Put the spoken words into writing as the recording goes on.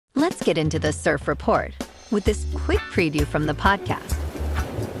Let's get into the surf report with this quick preview from the podcast.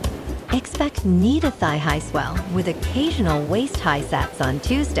 Expect knee to thigh-high swell with occasional waist-high sets on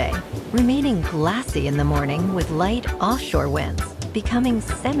Tuesday, remaining glassy in the morning with light offshore winds, becoming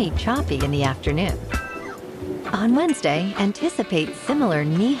semi-choppy in the afternoon. On Wednesday, anticipate similar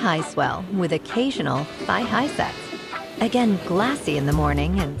knee-high swell with occasional thigh-high sets, again glassy in the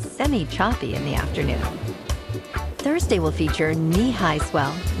morning and semi-choppy in the afternoon. Thursday will feature knee-high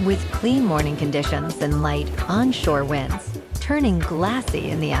swell with clean morning conditions and light onshore winds, turning glassy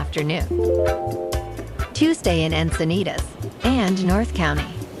in the afternoon. Tuesday in Encinitas and North County.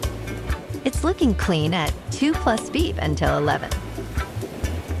 It's looking clean at 2+ feet until 11.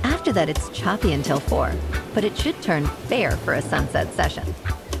 After that, it's choppy until 4, but it should turn fair for a sunset session.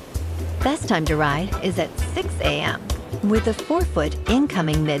 Best time to ride is at 6 a.m. with a 4-foot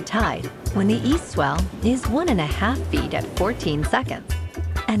incoming mid-tide when the east swell is 1.5 feet at 14 seconds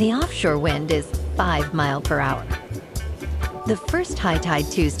and the offshore wind is 5 miles per hour. The first high tide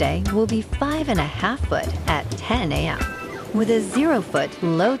Tuesday will be 5.5 foot at 10 a.m. with a 0-foot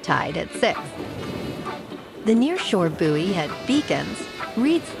low tide at 6. The nearshore buoy at Beacons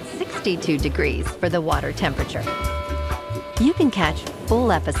reads 62 degrees for the water temperature. You can catch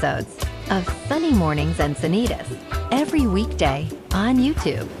full episodes of Sunny Mornings Encinitas every weekday on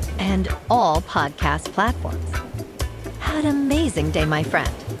YouTube and all podcast platforms. Have an amazing day, my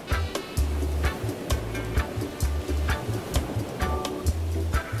friend.